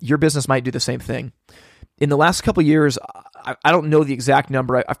 Your business might do the same thing. In the last couple of years, I don't know the exact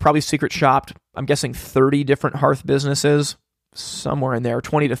number. I've probably secret shopped, I'm guessing 30 different hearth businesses, somewhere in there,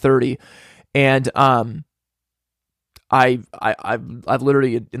 20 to 30. And I've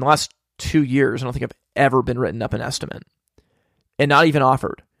literally, in the last 2 years, I don't think I've ever been written up an estimate and not even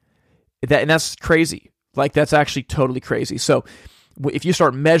offered. And that's crazy. That's actually totally crazy. So if you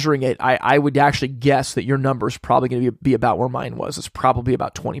start measuring it, I would actually guess that your number is probably going to be about where mine was. It's probably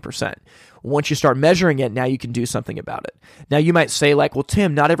about 20%. Once you start measuring it, now you can do something about it. Now you might say well,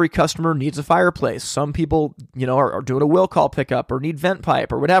 Tim, not every customer needs a fireplace. Some people, are doing a will call pickup or need vent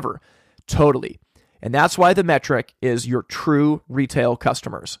pipe or whatever. Totally. And that's why the metric is your true retail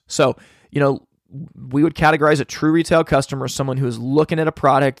customers. So, we would categorize a true retail customer as someone who is looking at a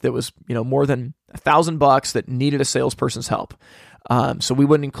product that was, more than $1,000 that needed a salesperson's help. So we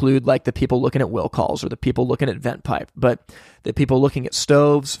wouldn't include like the people looking at will calls or the people looking at vent pipe, but the people looking at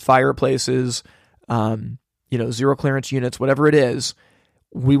stoves, fireplaces, zero clearance units, whatever it is.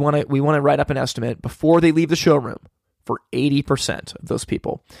 We want to write up an estimate before they leave the showroom for 80% of those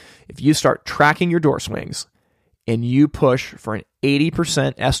people. If you start tracking your door swings and you push for an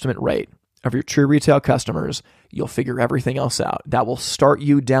 80% estimate rate of your true retail customers, you'll figure everything else out. That will start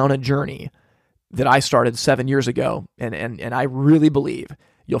you down a journey that I started 7 years ago, and I really believe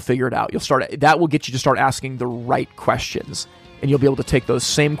you'll figure it out. That will get you to start asking the right questions, and you'll be able to take those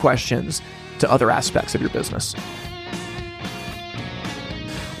same questions to other aspects of your business.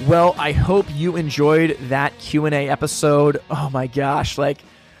 Well, I hope you enjoyed that Q&A episode. Oh my gosh,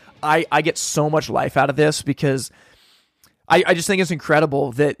 I get so much life out of this because I just think it's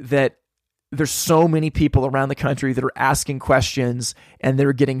incredible that there's so many people around the country that are asking questions and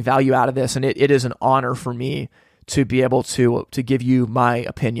they're getting value out of this. And it is an honor for me to be able to give you my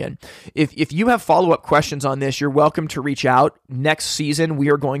opinion. If you have follow-up questions on this, you're welcome to reach out. Next season, we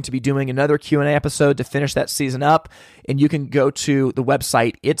are going to be doing another Q&A episode to finish that season up. And you can go to the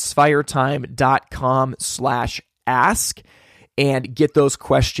website, itsfiretime.com/ask and get those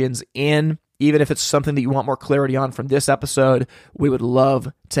questions in. Even if it's something that you want more clarity on from this episode, we would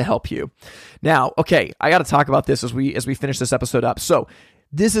love to help you. Now, okay, I got to talk about this as we finish this episode up. So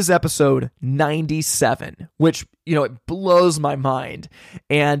this is episode 97, which, it blows my mind.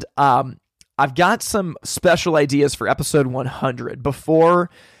 And I've got some special ideas for episode 100.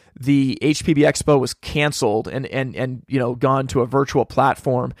 Before the HPB Expo was canceled and gone to a virtual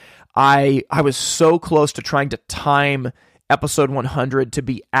platform, I was so close to trying to time episode 100 to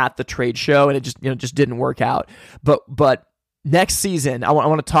be at the trade show, and it just didn't work out. But next season, I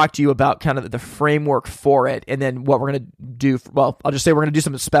want to talk to you about kind of the framework for it, and then what we're going to do. Well, I'll just say we're going to do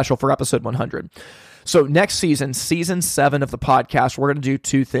something special for episode 100. So next season, season 7 of the podcast, we're going to do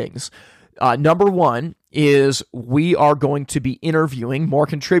two things. Number one is we are going to be interviewing more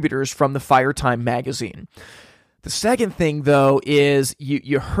contributors from the Firetime magazine. The second thing, though, is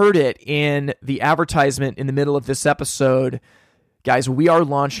you heard it in the advertisement in the middle of this episode. Guys, we are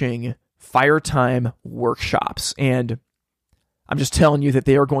launching Firetime workshops, and I'm just telling you that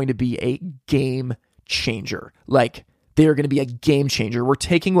they are going to be a game changer. They are going to be a game changer. We're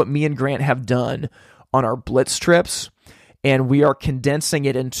taking what me and Grant have done on our Blitz trips, and we are condensing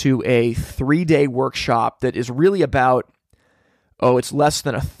it into a 3-day workshop that is really about, it's less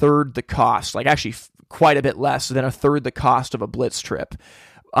than a third the cost, actually quite a bit less than a third the cost of a Blitz trip.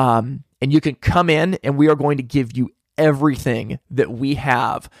 And you can come in and we are going to give you everything that we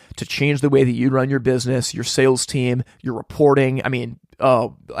have to change the way that you run your business, your sales team, your reporting. I mean,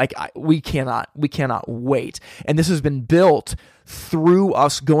 we cannot wait. And this has been built through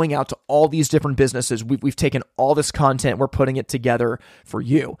us going out to all these different businesses. We've taken all this content, we're putting it together for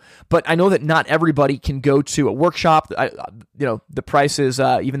you. But I know that not everybody can go to a workshop. The price is,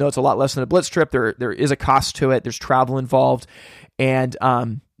 even though it's a lot less than a Blitz trip, there is a cost to it. There's travel involved, and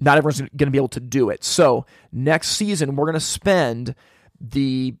not everyone's going to be able to do it. So next season, we're going to spend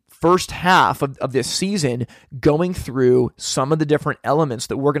the first half of this season going through some of the different elements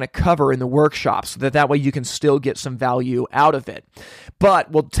that we're going to cover in the workshop, so that way you can still get some value out of it.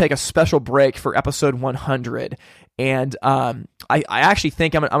 But we'll take a special break for episode 100. And I actually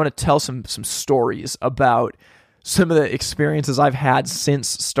think I'm going to tell some stories about some of the experiences I've had since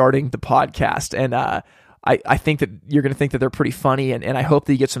starting the podcast. And I think that you're going to think that they're pretty funny, and I hope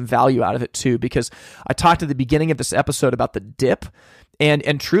that you get some value out of it too, because I talked at the beginning of this episode about the dip,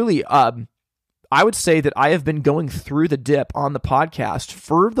 and truly, I would say that I have been going through the dip on the podcast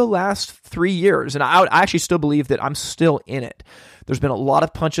for the last 3 years, and I actually still believe that I'm still in it. There's been a lot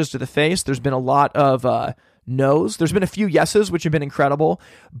of punches to the face. There's been a lot of no's. There's been a few yeses, which have been incredible,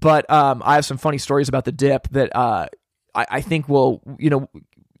 but I have some funny stories about the dip that I think will,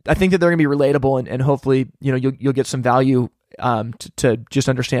 I think that they're going to be relatable, and hopefully, you'll get some value to just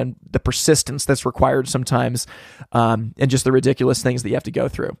understand the persistence that's required sometimes, and just the ridiculous things that you have to go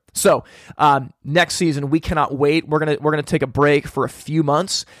through. So next season, we cannot wait. We're gonna take a break for a few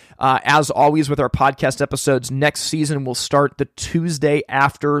months. As always with our podcast episodes, next season will start the Tuesday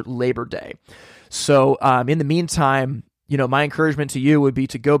after Labor Day. So in the meantime, my encouragement to you would be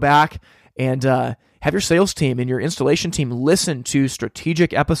to go back and have your sales team and your installation team listen to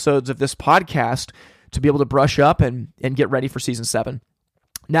strategic episodes of this podcast to be able to brush up and get ready for season 7.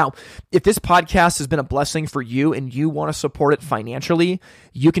 Now, if this podcast has been a blessing for you and you want to support it financially,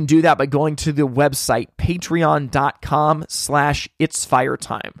 you can do that by going to the website,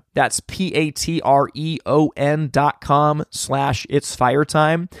 patreon.com/itsfiretime. That's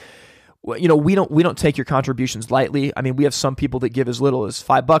patreon.com/itsfiretime. we don't take your contributions lightly. I mean, we have some people that give as little as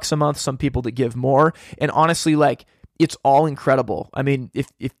 $5 a month, some people that give more. And honestly, like, it's all incredible. I mean, if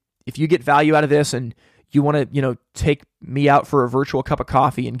you get value out of this and you want to, take me out for a virtual cup of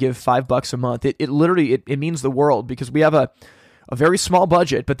coffee and give $5 a month, it literally means the world, because we have a very small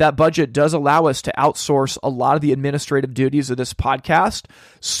budget, but that budget does allow us to outsource a lot of the administrative duties of this podcast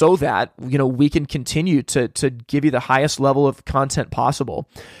so that, we can continue to give you the highest level of content possible.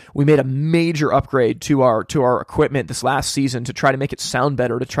 We made a major upgrade to our equipment this last season to try to make it sound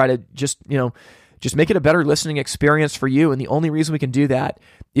better, to try to just make it a better listening experience for you. And the only reason we can do that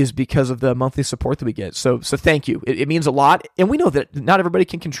is because of the monthly support that we get. So thank you. It means a lot. And we know that not everybody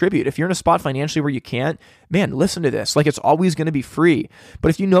can contribute. If you're in a spot financially where you can't, man, listen to this. Like, it's always going to be free. But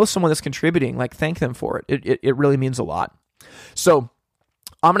if you know someone that's contributing, like, thank them for it. It really means a lot. So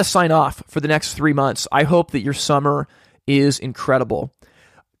I'm going to sign off for the next 3 months. I hope that your summer is incredible.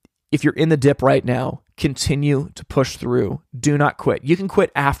 If you're in the dip right now, continue to push through. Do not quit. You can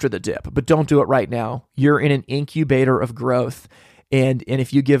quit after the dip, but don't do it right now. You're in an incubator of growth, and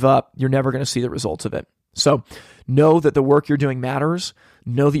if you give up, you're never going to see the results of it. So know that the work you're doing matters,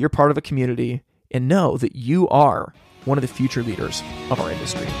 know that you're part of a community, and know that you are one of the future leaders of our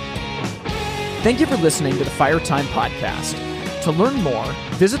industry. Thank you for listening to the Fire Time Podcast. To learn more,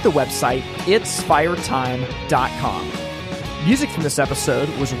 visit the website itsfiretime.com. Music from this episode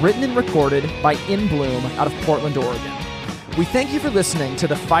was written and recorded by In Bloom out of Portland, Oregon. We thank you for listening to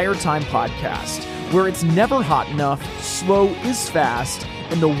the Fire Time Podcast, where it's never hot enough, slow is fast,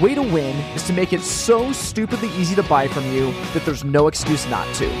 and the way to win is to make it so stupidly easy to buy from you that there's no excuse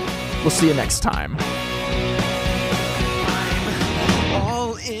not to. We'll see you next time. I'm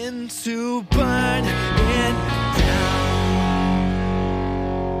all in to burn.